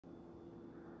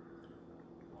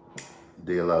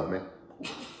Do you love me?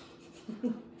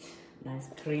 Nice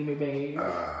creamy babe.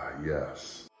 Ah,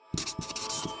 yes.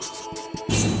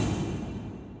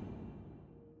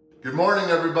 Good morning,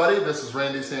 everybody. This is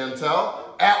Randy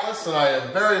Santel, Atlas, and I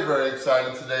am very, very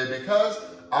excited today because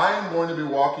I am going to be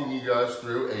walking you guys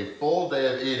through a full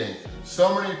day of eating.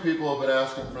 So many people have been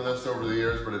asking for this over the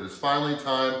years, but it is finally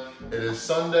time. It is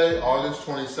Sunday, August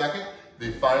 22nd,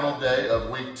 the final day of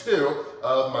week 2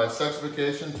 of my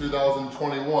Sexification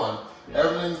 2021.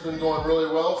 Everything's been going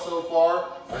really well so far.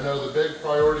 I know the big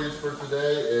priorities for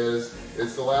today is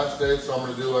it's the last day, so I'm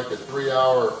going to do like a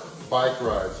 3-hour bike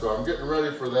ride. So I'm getting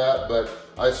ready for that, but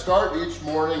I start each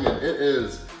morning and it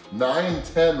is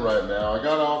 9:10 right now. I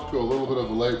got off to a little bit of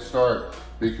a late start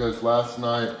because last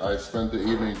night I spent the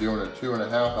evening doing a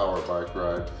 2.5-hour bike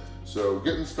ride. So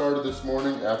getting started this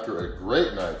morning after a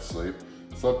great night's sleep.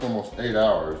 Slept almost 8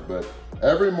 hours, but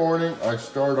every morning I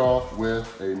start off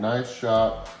with a nice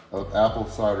shot of apple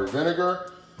cider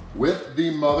vinegar with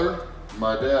the mother.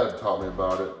 My dad taught me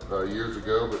about it years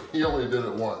ago, but he only did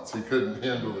it once. He couldn't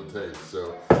handle the taste.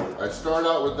 So I start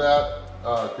out with that.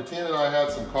 Katina and I had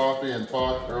some coffee and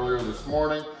talked earlier this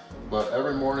morning, but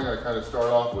every morning I kind of start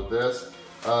off with this.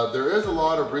 There is a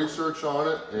lot of research on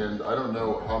it, and I don't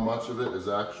know how much of it is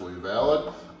actually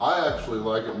valid. I actually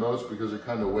like it most because it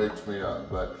kind of wakes me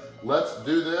up. But let's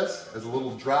do this as a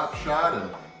little drop shot and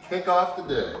kick off the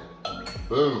day.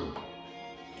 Boom.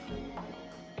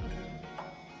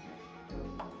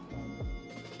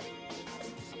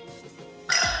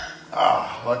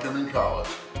 Ah, like I'm in college.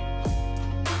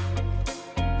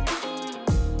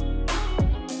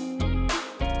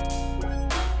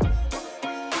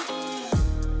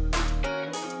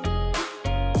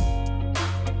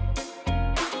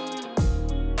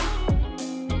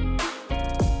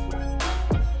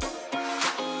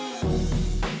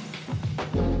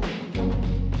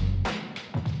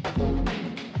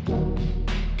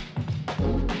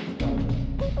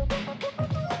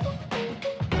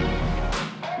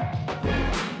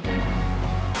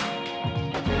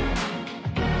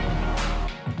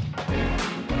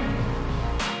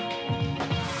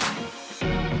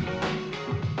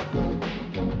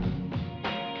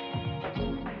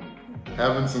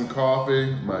 Having some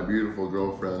coffee. My beautiful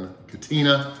girlfriend,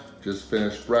 Katina, just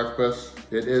finished breakfast.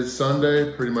 It is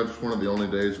Sunday, pretty much one of the only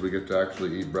days we get to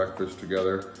actually eat breakfast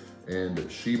together.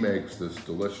 And she makes this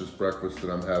delicious breakfast that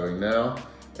I'm having now.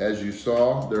 As you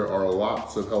saw, there are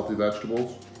lots of healthy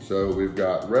vegetables. So we've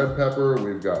got red pepper,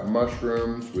 we've got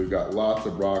mushrooms, we've got lots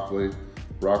of broccoli.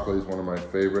 Broccoli is one of my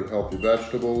favorite healthy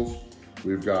vegetables.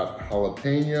 We've got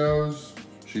jalapenos.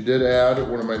 She did add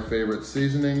one of my favorite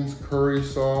seasonings, curry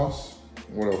sauce.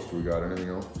 What else do we got? Anything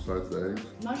else besides the eggs?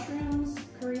 Mushrooms,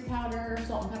 curry powder,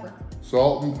 salt and pepper.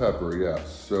 Salt and pepper,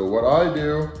 yes. So what I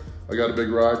do, I got a big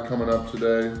ride coming up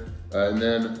today, and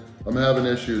then I'm having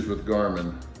issues with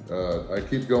Garmin. I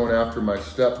keep going after my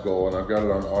step goal, and I've got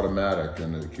it on automatic,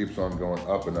 and it keeps on going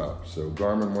up and up. So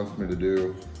Garmin wants me to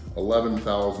do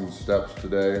 11,000 steps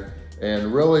today.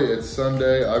 And really, it's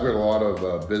Sunday. I've got a lot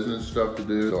of business stuff to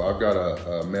do. So I've got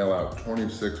to mail out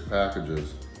 26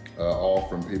 packages, all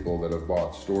from people that have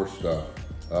bought store stuff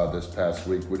this past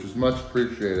week, which is much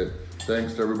appreciated.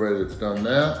 Thanks to everybody that's done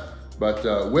that. But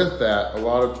with that, a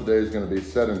lot of today is going to be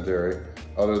sedentary,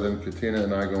 other than Katina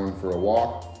and I going for a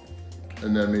walk,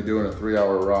 and then me doing a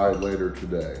 3-hour ride later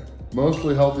today.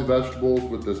 Mostly healthy vegetables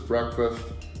with this breakfast.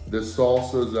 This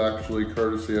salsa is actually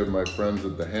courtesy of my friends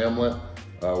at the Hamlet,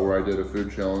 where I did a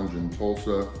food challenge in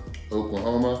Tulsa,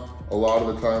 Oklahoma. A lot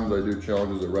of the times I do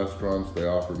challenges at restaurants, they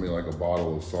offer me like a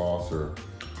bottle of sauce or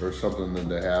something that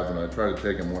they have, and I try to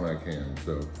take them when I can.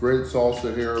 So great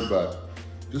salsa here, but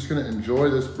just gonna enjoy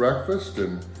this breakfast.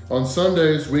 And on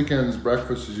Sundays, weekends,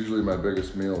 breakfast is usually my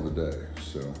biggest meal of the day.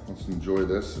 So let's enjoy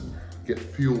this and get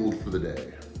fueled for the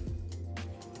day.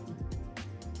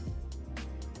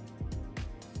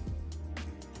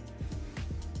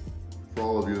 For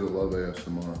all of you that love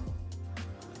ASMR.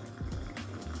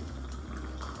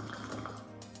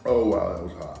 Oh wow, that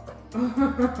was hot.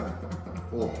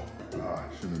 Oh, I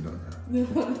shouldn't have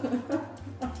done that.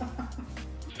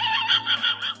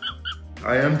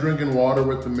 I am drinking water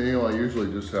with the meal. I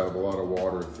usually just have a lot of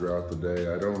water throughout the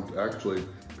day. I don't actually,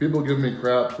 people give me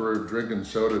crap for drinking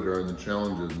soda during the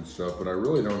challenges and stuff, but I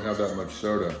really don't have that much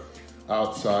soda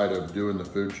outside of doing the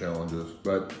food challenges.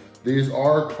 But these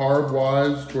are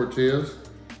carb-wise tortillas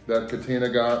that Katina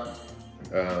got.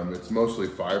 It's mostly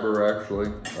fiber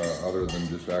actually, other than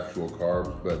just actual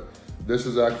carbs, but this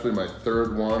is actually my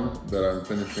 3rd one that I'm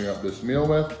finishing up this meal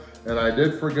with. And I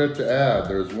did forget to add,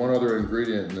 there's one other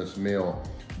ingredient in this meal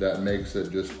that makes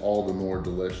it just all the more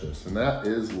delicious, and that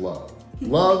is love.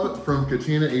 Love from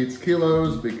Katina Eats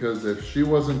Kilos, because if she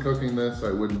wasn't cooking this,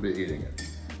 I wouldn't be eating it.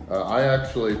 I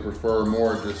actually prefer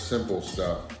more just simple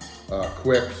stuff,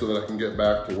 quick so that I can get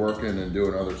back to working and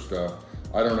doing other stuff.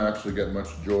 I don't actually get much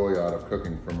joy out of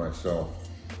cooking for myself.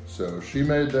 So she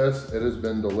made this, it has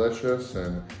been delicious,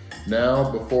 and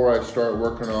now before I start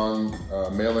working on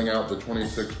mailing out the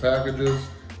 26 packages,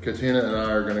 Katina and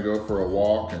I are gonna go for a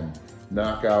walk and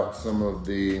knock out some of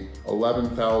the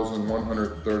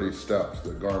 11,130 steps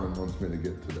that Garmin wants me to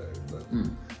get today. But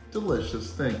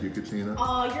delicious, thank you, Katina.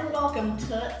 Oh, you're welcome,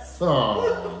 Toots.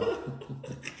 Aww.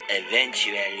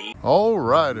 Eventually. All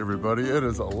right, everybody, it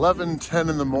is 11:10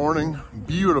 in the morning.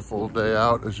 Beautiful day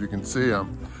out. As you can see,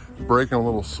 I'm breaking a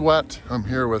little sweat. I'm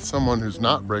here with someone who's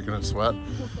not breaking a sweat.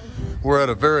 We're at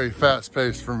a very fast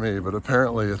pace for me, but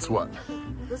apparently it's what?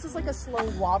 This is like a slow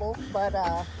waddle, but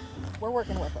we're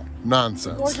working with it.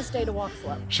 Nonsense. Gorgeous day to walk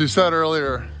slow. She said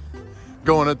earlier,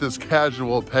 going at this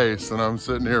casual pace, and I'm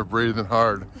sitting here breathing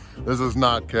hard. This is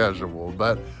not casual,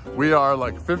 but we are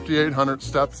like 5,800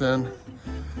 steps in.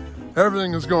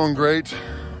 Everything is going great.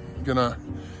 Gonna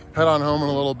head on home in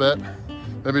a little bit.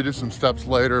 Maybe do some steps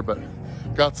later, but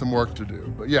got some work to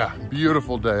do. But yeah,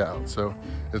 beautiful day out, so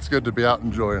it's good to be out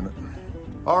enjoying it.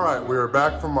 All right, we are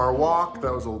back from our walk.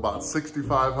 That was about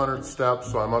 6,500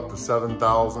 steps, so I'm up to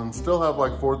 7,000. Still have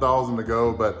like 4,000 to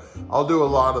go, but I'll do a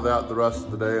lot of that the rest of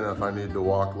the day, and if I need to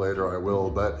walk later, I will.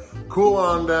 But cool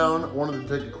on down. Wanted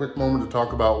to take a quick moment to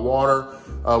talk about water.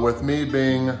 With me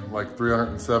being like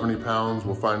 370 pounds,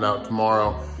 we'll find out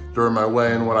tomorrow during my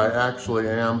weigh-in what I actually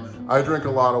am. I drink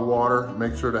a lot of water,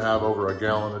 make sure to have over a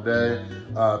gallon a day.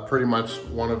 Pretty much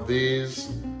one of these.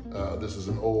 This is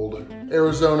an old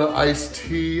Arizona iced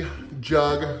tea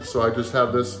jug, so I just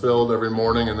have this filled every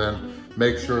morning and then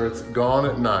make sure it's gone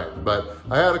at night. But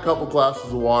I had a couple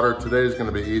glasses of water. Today's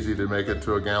gonna be easy to make it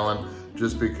to a gallon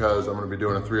just because I'm gonna be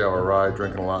doing a 3-hour ride,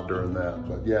 drinking a lot during that.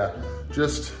 But yeah,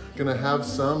 just gonna have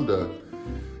some to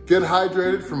get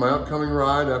hydrated for my upcoming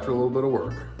ride after a little bit of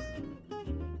work.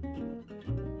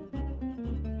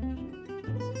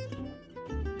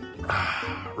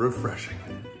 Refreshing.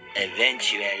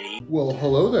 Eventually. Well,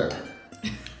 hello there.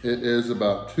 It is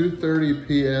about 2:30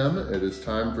 p.m. It is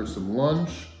time for some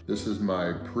lunch. This is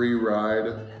my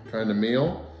pre-ride kind of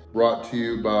meal, brought to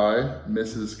you by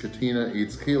Mrs. Katina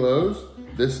Eats Kilos.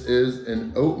 This is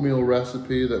an oatmeal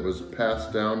recipe that was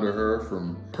passed down to her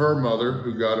from her mother,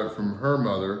 who got it from her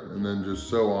mother, and then just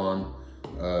so on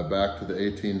back to the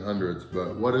 1800s.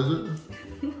 But what is it?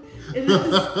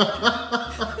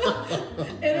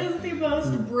 It is the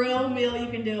most bro meal you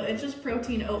can do. It's just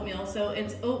protein oatmeal. So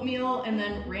it's oatmeal, and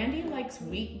then Randy likes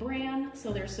wheat bran,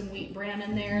 so there's some wheat bran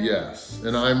in there. Yes,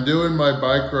 and I'm doing my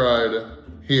bike ride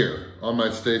here on my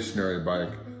stationary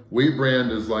bike. Wheat bran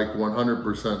is like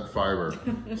 100% fiber.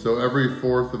 So every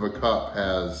 1/4 of a cup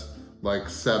has like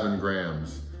 7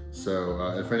 grams. So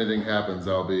if anything happens,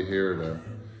 I'll be here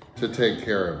to take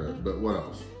care of it. But what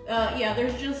else? Yeah,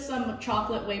 there's just some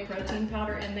chocolate whey protein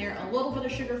powder in there, a little bit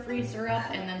of sugar-free syrup,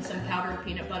 and then some powdered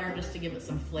peanut butter just to give it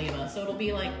some flavor. So it'll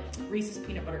be like Reese's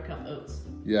Peanut Butter Cup Oats.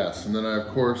 Yes, and then I of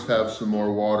course have some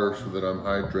more water so that I'm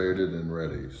hydrated and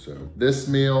ready. So this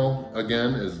meal,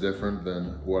 again, is different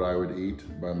than what I would eat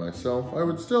by myself.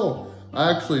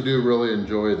 I actually do really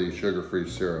enjoy the sugar-free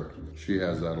syrup. She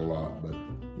has that a lot, but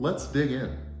let's dig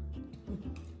in.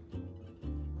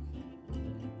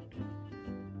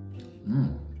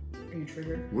 Are you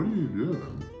triggered? What are you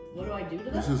doing? What do I do to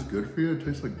that? This is good for you. It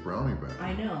tastes like brownie batter.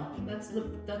 I know. That's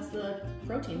the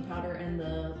protein powder and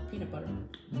the peanut butter.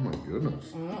 Oh my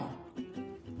goodness. Oh.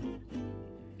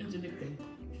 It's addicting.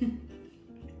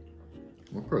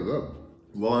 Well, pretty good.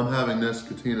 While I'm having this,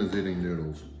 Katina's eating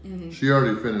noodles. She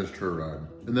already finished her ride.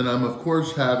 And then I'm of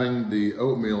course having the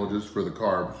oatmeal just for the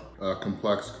carbs,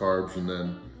 complex carbs, and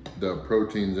then the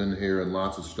proteins in here and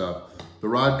lots of stuff. The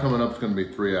ride coming up is gonna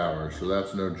be 3 hours, so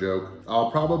that's no joke.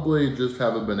 I'll probably just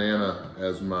have a banana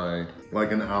as my,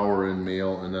 like an hour in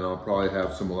meal, and then I'll probably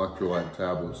have some electrolyte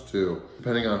tablets too,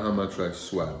 depending on how much I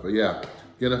sweat. But yeah,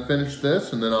 gonna finish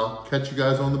this and then I'll catch you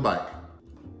guys on the bike.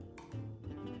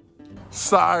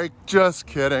 Sorry, just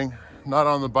kidding. Not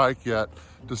on the bike yet.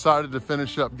 Decided to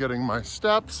finish up getting my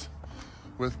steps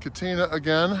with Katina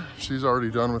again. She's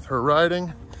already done with her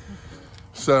riding.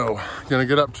 So, gonna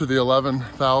get up to the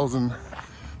 11,000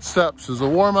 steps as a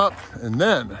warm up, and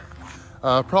then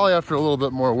probably after a little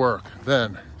bit more work,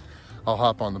 then I'll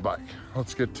hop on the bike.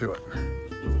 Let's get to it.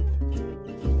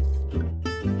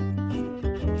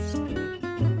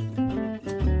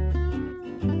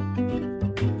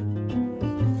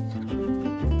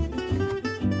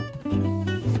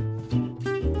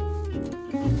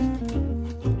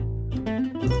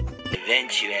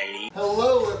 Eventually.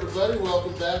 Hello everybody,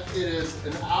 welcome back. It is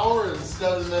an hour and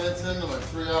 7 minutes into my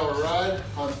 3-hour ride.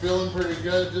 I'm feeling pretty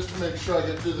good. Just to make sure I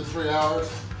get through the 3 hours,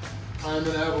 I'm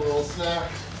gonna have a little snack.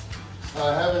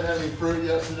 I haven't had any fruit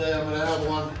yet today. I'm gonna have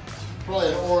one, probably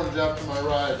an orange after my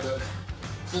ride, but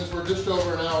since we're just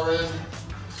over an hour in,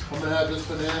 I'm gonna have this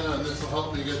banana and this will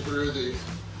help me get through the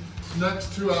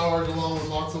next 2 hours along with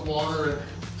lots of water. And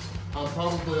I'm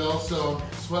probably also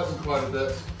sweating quite a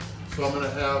bit. So I'm gonna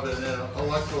have an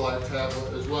electrolyte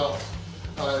tablet as well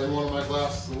in one of my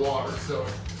glasses of water. So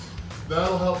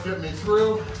that'll help get me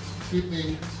through, keep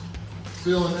me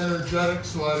feeling energetic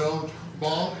so I don't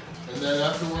bonk. And then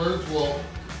afterwards, we'll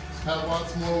have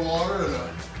lots more water and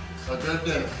a good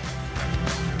dinner.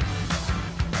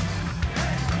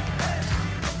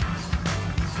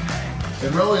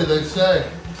 And really, they say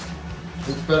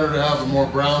it's better to have a more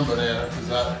brown banana because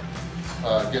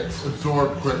that gets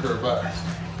absorbed quicker, but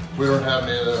we don't have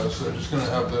any of those, so just gonna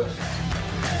have this.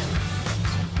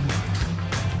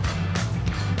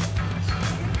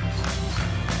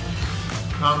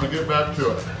 Time to get back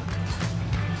to it.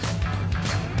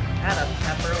 Had a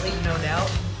pepperly, no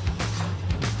doubt.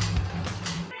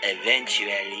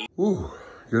 Eventually. Ooh,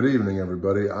 good evening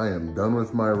everybody. I am done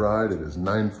with my ride. It is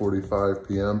 9:45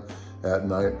 p.m. at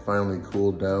night, finally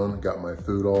cooled down, got my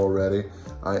food all ready.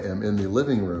 I am in the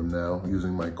living room now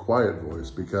using my quiet voice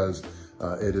because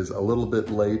it is a little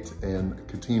bit late and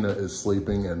Katina is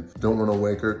sleeping and don't want to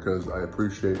wake her because I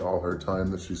appreciate all her time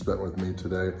that she spent with me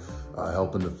today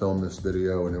helping to film this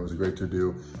video, and it was great to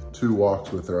do 2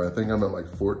 walks with her. I think I'm at like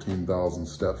 14,000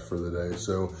 steps for the day.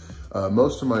 So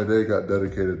most of my day got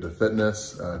dedicated to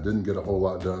fitness. Didn't get a whole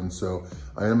lot done. So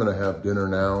I am gonna have dinner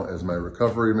now as my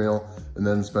recovery meal and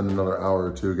then spend another hour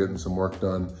or 2 getting some work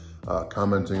done,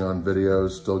 commenting on videos.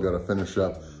 Still gotta finish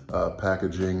up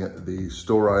packaging the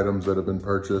store items that have been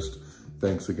purchased.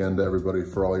 Thanks again to everybody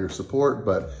for all your support.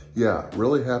 But yeah,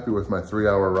 really happy with my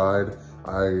 3-hour ride.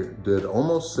 I did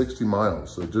almost 60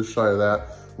 miles, so just shy of that.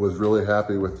 Was really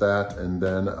happy with that, and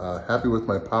then happy with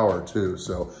my power too.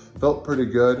 So felt pretty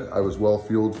good. I was well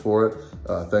fueled for it,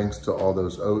 thanks to all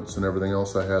those oats and everything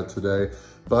else I had today.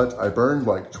 But I burned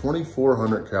like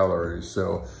 2,400 calories,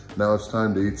 so now it's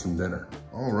time to eat some dinner.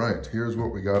 All right, here's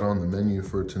what we got on the menu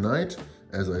for tonight.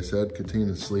 As I said,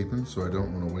 Katina's sleeping, so I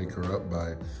don't want to wake her up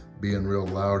by being real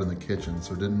loud in the kitchen,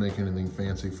 so didn't make anything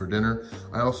fancy for dinner.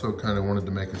 I also kind of wanted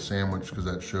to make a sandwich because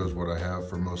that shows what I have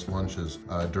for most lunches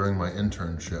during my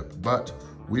internship. But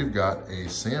we've got a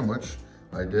sandwich.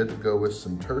 I did go with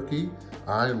some turkey.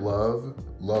 I love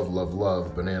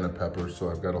banana peppers,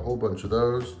 so I've got a whole bunch of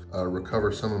those.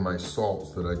 Recover some of my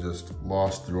salts that I just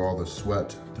lost through all the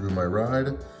sweat through my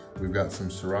ride. We've got some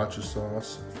sriracha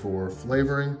sauce for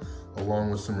flavoring,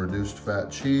 along with some reduced fat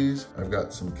cheese. I've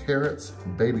got some carrots,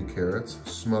 baby carrots,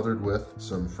 smothered with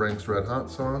some Frank's Red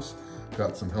Hot sauce.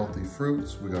 Got some healthy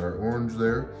fruits. We got our orange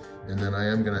there. And then I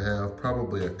am gonna have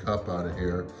probably a cup out of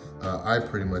here. I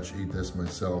pretty much eat this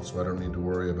myself, so I don't need to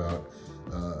worry about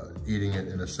eating it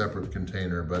in a separate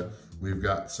container. But we've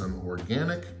got some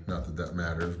organic, not that that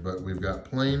matters, but we've got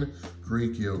plain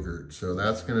Greek yogurt. So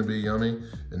that's gonna be yummy.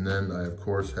 And then I, of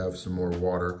course, have some more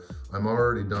water. I'm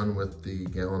already done with the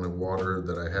gallon of water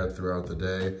that I had throughout the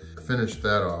day. I finished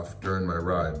that off during my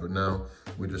ride, but now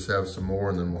we just have some more,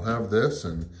 and then we'll have this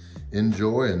and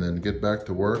enjoy, and then get back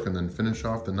to work, and then finish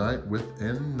off the night with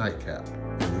a nightcap.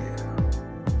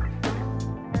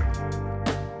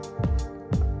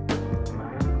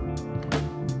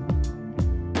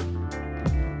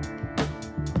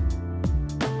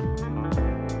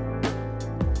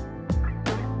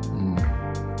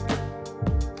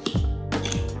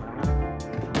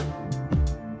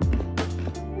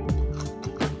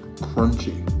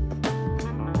 Crunchy.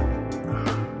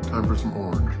 Time for some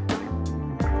orange.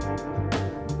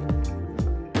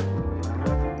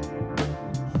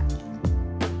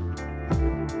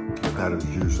 That is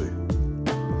juicy.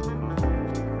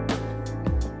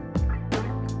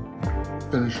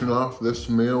 Finishing off this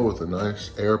meal with a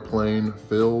nice airplane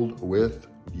filled with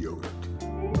yogurt.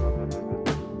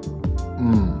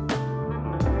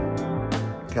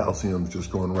 Calcium's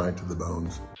just going right to the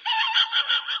bones.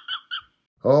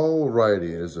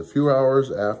 Alrighty, it is a few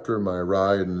hours after my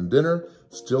ride and dinner.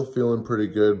 Still feeling pretty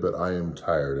good, but I am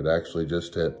tired. It actually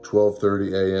just hit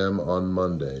 12:30 a.m. on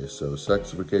Monday. So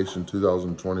Sexification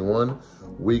 2021,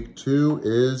 week 2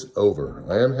 is over.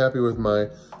 I am happy with my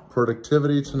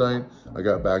productivity tonight. I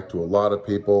got back to a lot of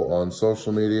people on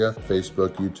social media,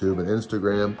 Facebook, YouTube, and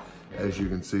Instagram. As you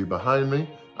can see behind me,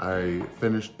 I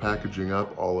finished packaging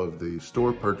up all of the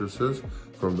store purchases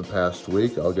from the past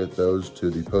week. I'll get those to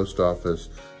the post office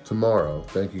tomorrow.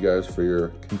 Thank you guys for your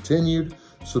continued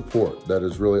support. That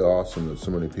is really awesome that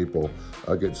so many people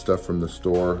get stuff from the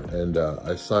store, and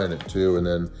I sign it too, and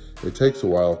then it takes a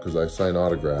while because I sign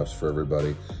autographs for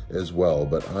everybody as well.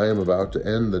 But I am about to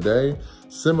end the day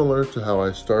similar to how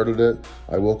I started it.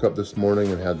 I woke up this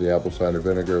morning and had the apple cider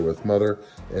vinegar with Mother,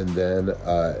 and then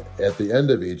at the end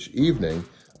of each evening,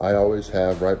 I always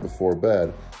have, right before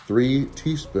bed, 3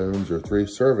 teaspoons or 3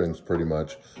 servings pretty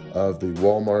much of the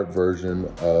Walmart version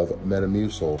of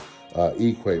Metamucil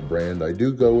Equate brand. I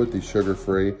do go with the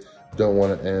sugar-free, don't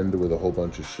want to end with a whole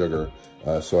bunch of sugar,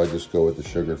 so I just go with the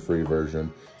sugar-free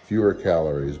version, fewer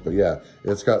calories. But yeah,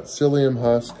 it's got psyllium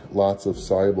husk, lots of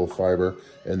soluble fiber,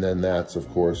 and then that's of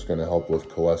course going to help with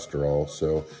cholesterol.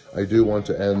 So I do want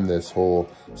to end this whole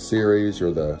series,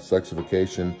 or the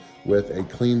Sexification, with a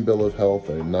clean bill of health,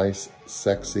 a nice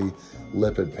sexy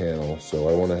lipid panel. So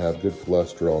I want to have good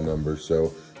cholesterol numbers.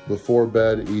 So before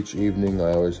bed each evening,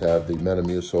 I always have the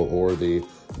Metamucil or the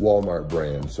Walmart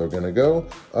brand. So I'm gonna go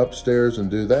upstairs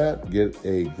and do that, get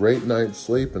a great night's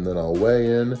sleep, and then I'll weigh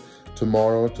in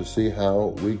tomorrow to see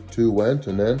how week 2 went,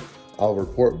 and then I'll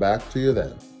report back to you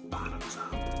then.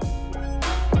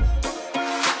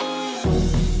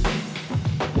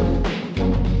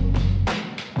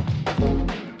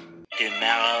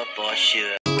 Tomorrow for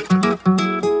sure.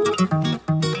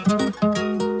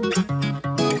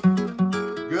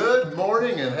 Good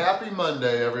morning and happy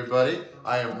Monday, everybody.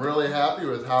 I am really happy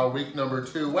with how week number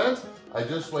 2 went. I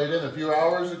just weighed in a few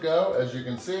hours ago, as you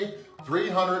can see,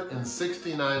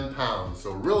 369 pounds.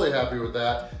 So really happy with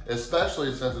that,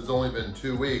 especially since it's only been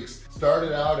 2 weeks.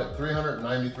 Started out at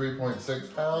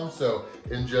 393.6 pounds. So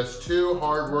in just 2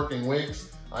 hard-working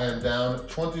weeks, I am down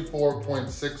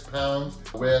 24.6 pounds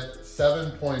with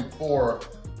 7.4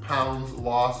 pounds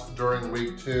lost during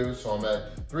week 2. So I'm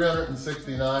at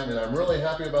 369, and I'm really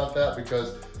happy about that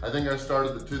because I think I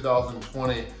started the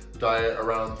 2020 diet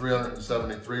around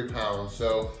 373 pounds.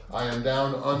 So I am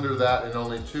down under that in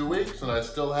only 2 weeks, and I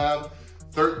still have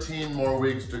 13 more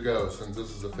weeks to go since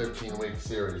this is a 15-week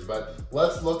series. But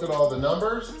let's look at all the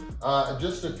numbers.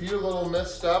 Just a few little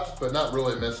missteps, but not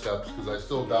really missteps because I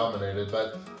still dominated.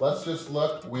 But let's just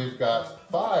look. We've got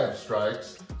 5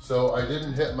 strikes. So I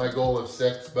didn't hit my goal of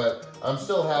 6, but I'm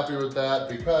still happy with that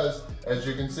because, as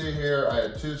you can see here, I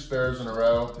had 2 spares in a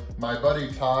row. My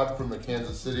buddy Todd from the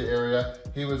Kansas City area,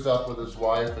 he was up with his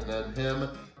wife, and then him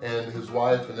and his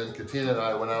wife, and then Katina and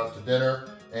I went out to dinner,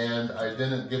 and I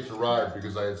didn't get to ride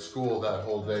because I had school that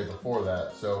whole day before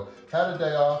that. So had a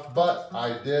day off, but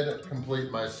I did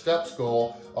complete my steps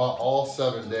goal all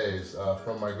 7 days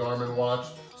from my Garmin watch.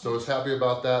 So I was happy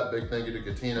about that. Big thank you to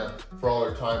Katina for all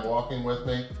her time walking with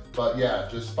me. But yeah,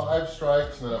 just 5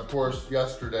 strikes. And then of course,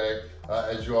 yesterday,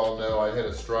 as you all know, I hit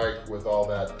a strike with all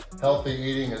that healthy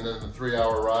eating and then the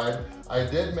 3-hour ride. I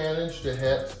did manage to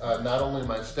hit not only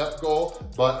my step goal,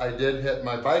 but I did hit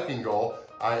my biking goal.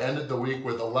 I ended the week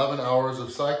with 11 hours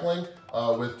of cycling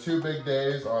with 2 big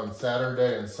days on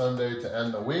Saturday and Sunday to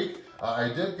end the week. I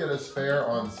did get a spare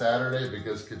on Saturday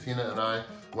because Katina and I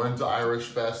went to Irish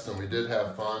Fest and we did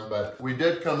have fun, but we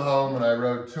did come home and I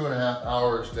rode 2.5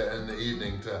 hours to end the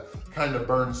evening to kind of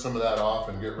burn some of that off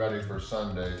and get ready for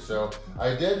Sunday. So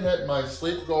I did hit my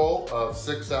sleep goal of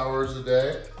 6 hours a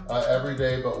day, every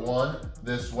day but one.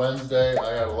 This Wednesday,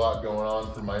 I had a lot going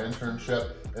on for my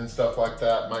internship and stuff like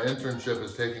that. My internship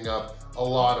is taking up a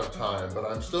lot of time, but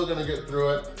I'm still gonna get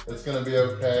through it. It's gonna be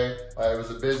okay. It was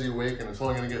a busy week and it's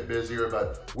only gonna get busier,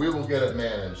 but we will get it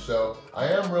managed. So I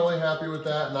am really happy with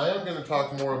that, and I am gonna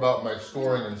talk more about my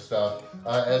scoring and stuff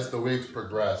as the weeks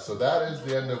progress. So that is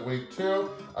the end of week 2.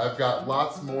 I've got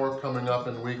lots more coming up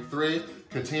in week 3.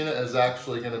 Katina is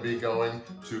actually gonna be going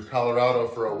to Colorado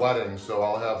for a wedding, so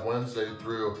I'll have Wednesday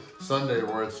through Sunday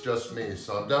where it's just me.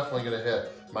 So I'm definitely gonna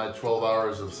hit my 12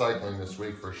 hours of cycling this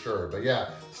week for sure. But yeah,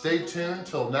 stay tuned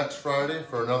till next Friday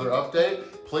for another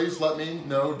update. Please let me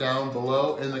know down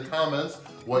below in the comments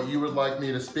what you would like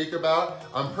me to speak about.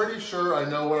 I'm pretty sure I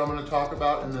know what I'm gonna talk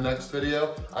about in the next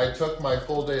video. I took my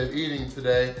full day of eating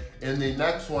today. In the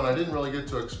next one, I didn't really get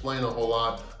to explain a whole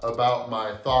lot about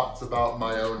my thoughts about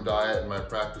my own diet and my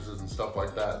practices and stuff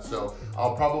like that. So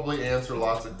I'll probably answer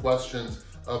lots of questions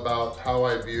about how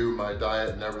I view my diet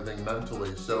and everything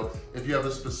mentally. So if you have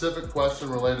a specific question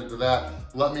related to that,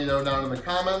 let me know down in the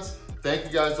comments. Thank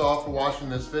you guys all for watching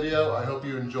this video. I hope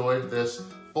you enjoyed this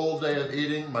full day of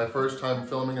eating, my first time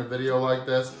filming a video like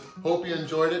this. Hope you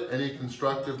enjoyed it. Any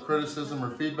constructive criticism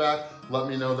or feedback, let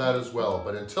me know that as well.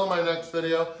 But until my next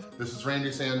video, this is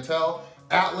Randy Santel,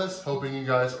 Atlas, hoping you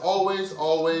guys always,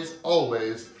 always,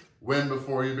 always win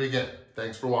before you begin.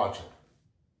 Thanks for watching.